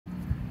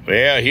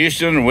Well,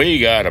 Houston, we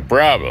got a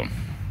problem.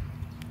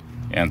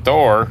 And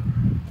Thor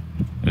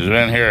has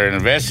been here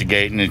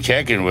investigating and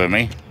checking with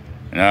me.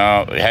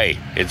 No, hey,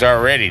 it's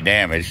already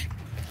damaged.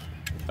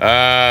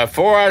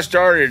 Before I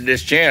started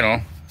this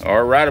channel,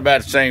 or right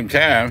about the same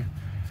time,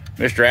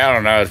 Mr. Allen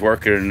and I was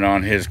working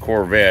on his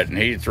Corvette, and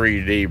he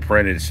 3D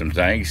printed some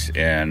things.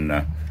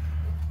 And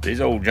these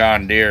old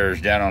John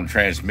Deeres down on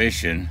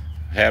transmission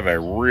have a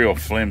real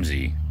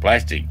flimsy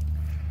plastic,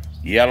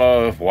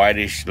 yellow,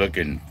 whitish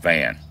looking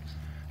fan.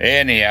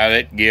 Anyhow,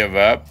 it give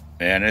up,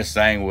 and this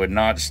thing would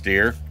not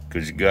steer,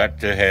 because you got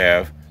to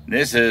have,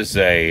 this is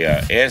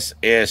a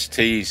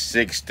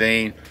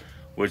SST16,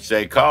 which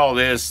they call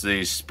this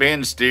the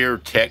spin steer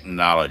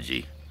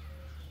technology.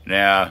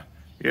 Now,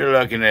 you're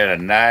looking at a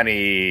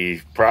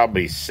 90,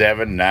 probably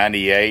 7,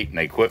 98, and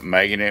they quit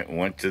making it and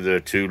went to the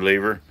 2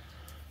 lever.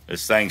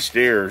 This thing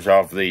steers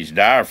off these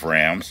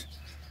diaphragms,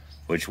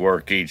 which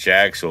work each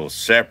axle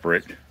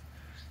separate.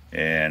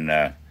 And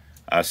I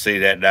see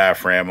that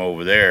diaphragm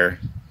over there.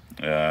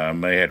 I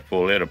may have to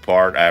pull it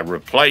apart. I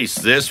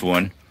replaced this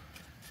one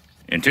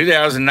in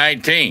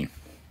 2019.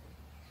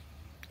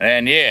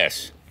 And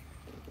yes,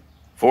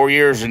 4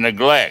 years of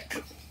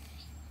neglect.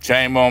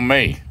 Shame on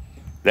me.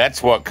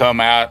 That's what come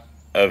out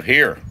of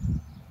here.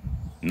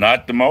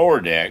 Not the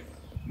mower deck,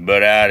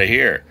 but out of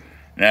here.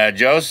 Now,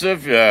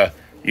 Joseph,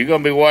 you're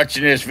going to be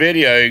watching this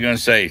video. You're going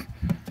to say,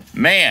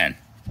 man,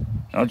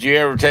 don't you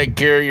ever take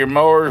care of your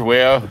mowers?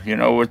 Well, you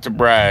know, with the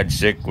bride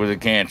sick with the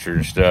cancer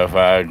and stuff,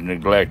 I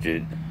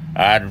neglected.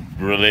 I'd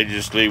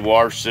religiously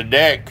wash the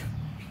deck,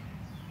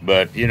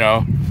 but, you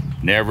know,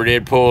 never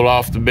did pull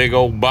off the big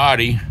old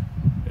body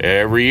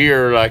every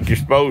year like you're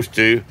supposed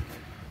to.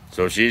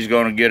 So she's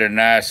going to get a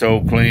nice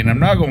old clean. I'm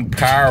not going to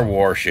power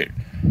wash it,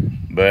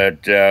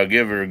 but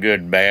give her a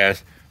good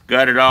bath.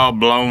 Got it all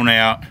blown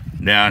out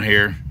down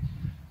here,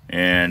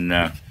 and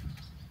I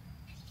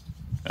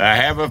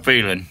have a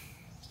feeling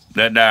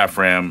that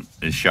diaphragm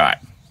is shot.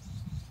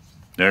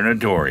 They're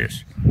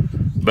notorious.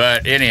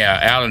 But anyhow,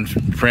 Alan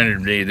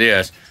printed me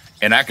this,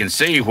 and I can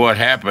see what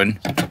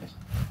happened.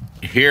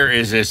 Here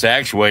is this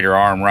actuator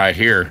arm right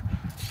here,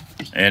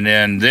 and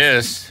then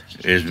this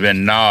has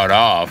been gnawed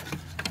off,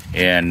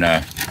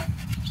 and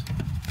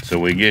so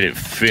we get it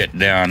fit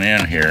down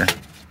in here.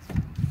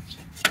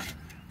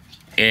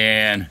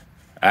 And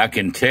I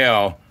can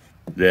tell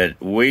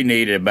that we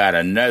needed about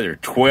another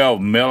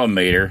 12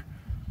 millimeter,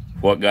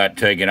 what got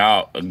taken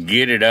out,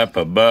 get it up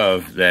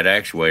above that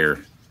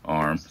actuator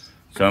arm.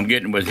 So I'm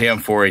getting with him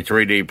for a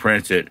 3D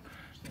prints it,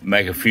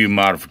 make a few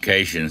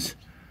modifications.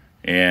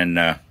 And,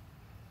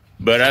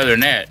 but other than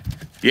that,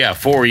 yeah,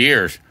 4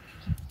 years.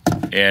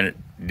 And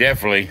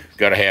definitely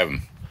got to have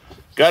them.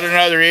 Got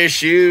another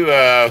issue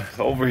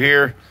over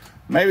here.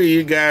 Maybe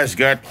you guys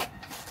got,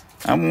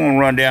 I'm going to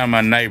run down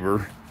my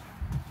neighbor,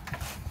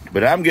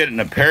 but I'm getting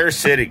a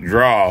parasitic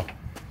draw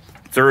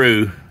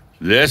through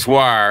this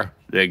wire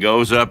that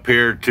goes up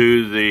here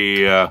to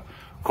the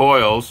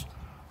coils,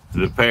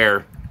 the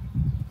pair,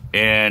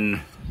 and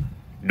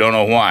don't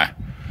know why.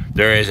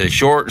 There is a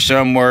short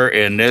somewhere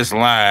in this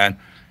line,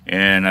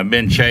 and I've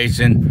been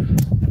chasing.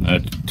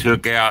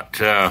 Took out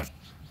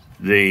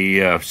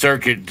the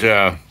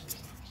circuit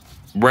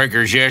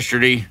breakers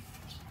yesterday,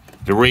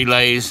 the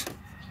relays,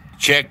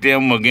 checked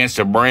them against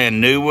a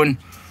brand new one,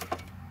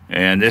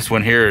 and this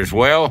one here as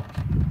well.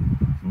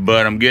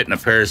 But I'm getting a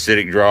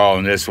parasitic draw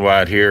on this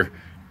wide here,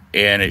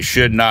 and it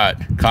should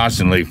not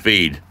constantly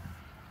feed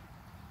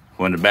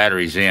when the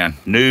battery's in.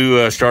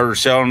 New starter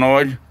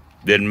solenoid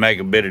didn't make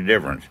a bit of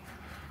difference.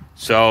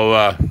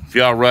 So if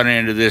y'all run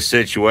into this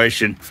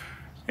situation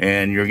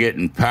and you're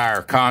getting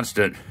power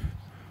constant,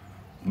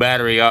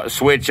 battery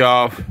switch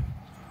off,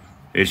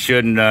 it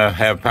shouldn't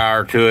have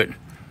power to it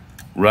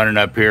running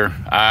up here.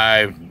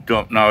 I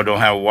don't know, I don't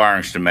have a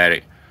wiring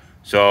schematic.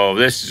 So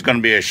this is going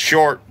to be a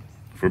short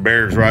for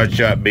Bear's Rod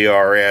Shop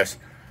BRS,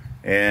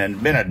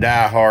 and been a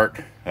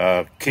die-hard,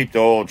 keep the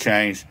oil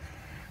changed.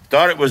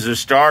 Thought it was a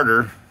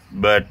starter,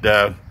 but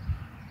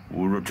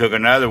we took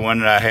another one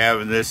that I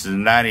have, and this is a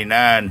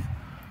 99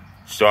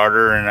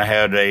 starter, and I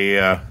had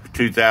a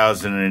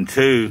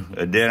 2002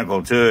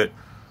 identical to it.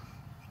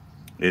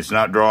 It's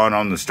not drawing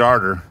on the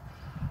starter.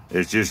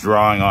 It's just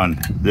drawing on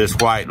this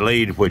white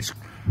lead, which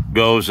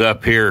goes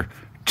up here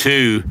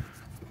to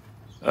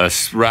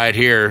right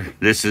here.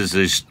 This is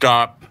the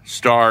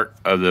start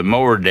of the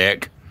mower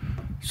deck.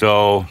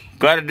 So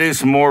got to do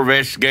some more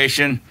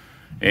investigation,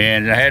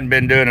 and I hadn't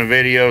been doing the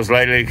videos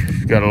lately.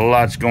 Got a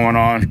lots going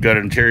on. Got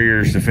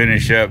interiors to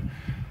finish up.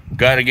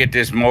 Got to get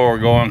this mower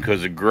going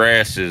because the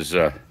grass is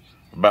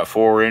about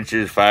 4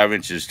 inches, 5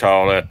 inches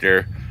tall out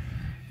there.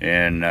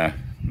 And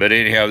but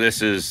anyhow,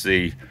 this is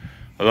the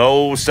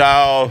old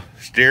style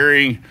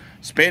steering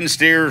spin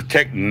steer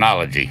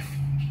technology.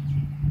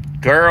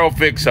 Tyral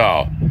Fix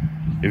All.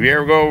 If you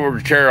ever go over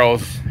to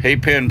Tyral's, he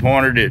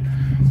pinpointed it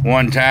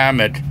one time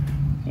at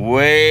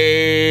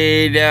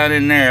way down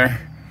in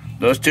there.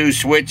 Those 2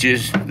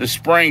 switches, the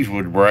springs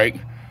would break.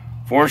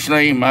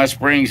 Fortunately, my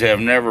springs have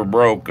never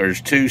broke.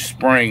 There's 2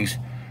 springs.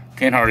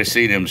 Can't hardly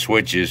see them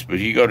switches, but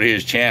you go to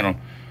his channel,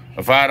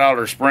 a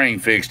 $5 spring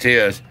fixed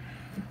his.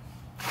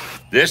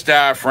 This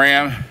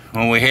diaphragm,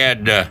 when we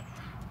had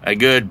a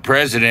good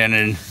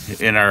president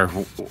in our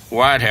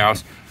White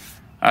House,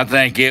 I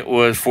think it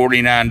was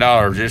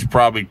 $49. It's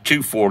probably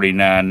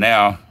 $249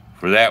 now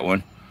for that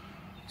one.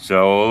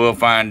 So we'll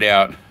find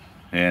out.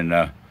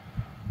 And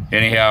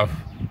anyhow,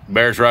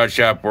 Bears Rod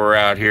Shop, we're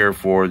out here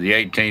for the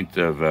 18th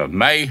of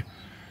May.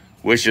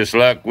 Wish us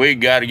luck. We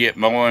got to get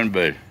mowing,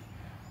 but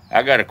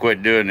I got to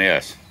quit doing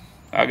this.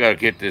 I got to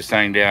get this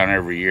thing down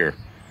every year.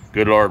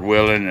 Good Lord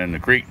willing, and the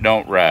creek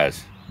don't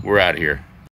rise. We're out of here.